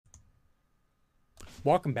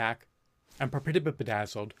Welcome back. I'm pretty bit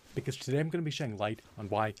bedazzled because today I'm going to be shedding light on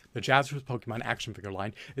why the Jazwares Pokemon action figure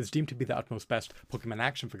line is deemed to be the utmost best Pokemon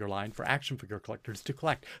action figure line for action figure collectors to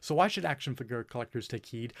collect. So why should action figure collectors take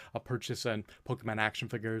heed of purchasing Pokemon action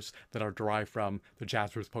figures that are derived from the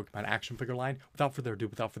Jazwares Pokemon action figure line? Without further ado,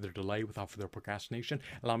 without further delay, without further procrastination,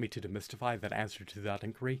 allow me to demystify that answer to that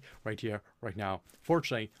inquiry right here, right now.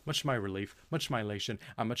 Fortunately, much to my relief, much to my elation,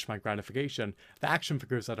 and much to my gratification, the action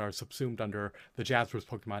figures that are subsumed under the Jazwares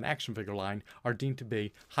Pokemon action figure line are deemed to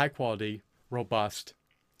be high quality, robust,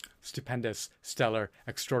 stupendous, stellar,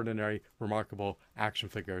 extraordinary, remarkable action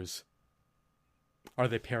figures. Are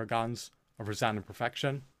they paragons of resounding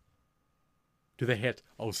perfection? Do they hit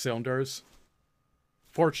all cylinders?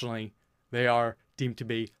 Fortunately, they are deemed to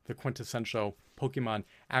be the quintessential Pokemon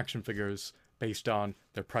action figures based on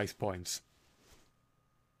their price points.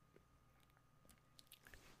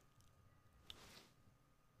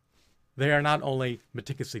 They are not only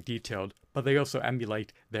meticulously detailed, but they also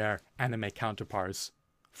emulate their anime counterparts.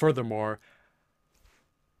 Furthermore,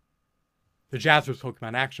 the Jazwares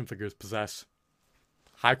Pokemon action figures possess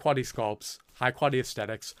high-quality sculpts, high-quality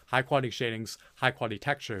aesthetics, high-quality shadings, high-quality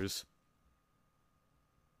textures,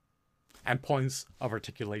 and points of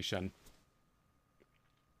articulation.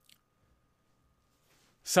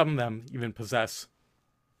 Some of them even possess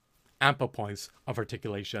ample points of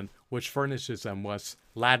articulation, which furnishes them with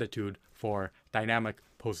latitude for dynamic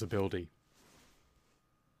posability.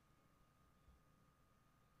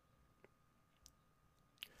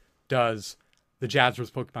 Does the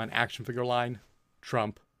Jazwares Pokemon action figure line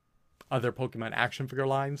trump other Pokemon action figure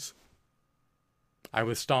lines? I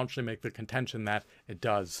would staunchly make the contention that it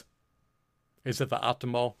does. Is it the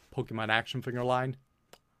optimal Pokemon action figure line?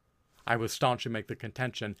 I would staunchly make the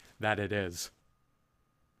contention that it is.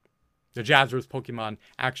 The Jazwares Pokemon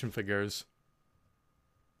action figures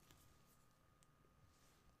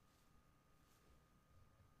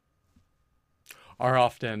are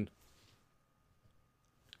often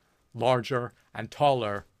larger and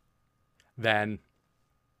taller than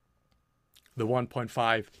the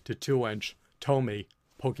 1.5 to 2 inch Tomy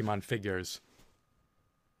Pokemon figures.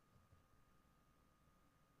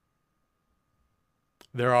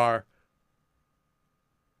 There are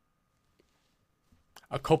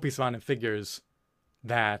a copious amount of figures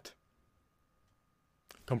that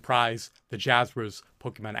comprise the Jazwares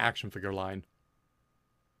Pokemon action figure line.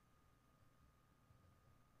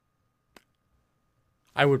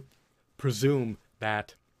 I would presume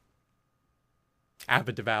that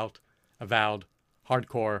avid, avowed,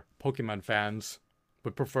 hardcore Pokemon fans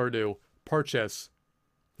would prefer to purchase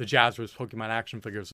the Jazwares Pokemon action figures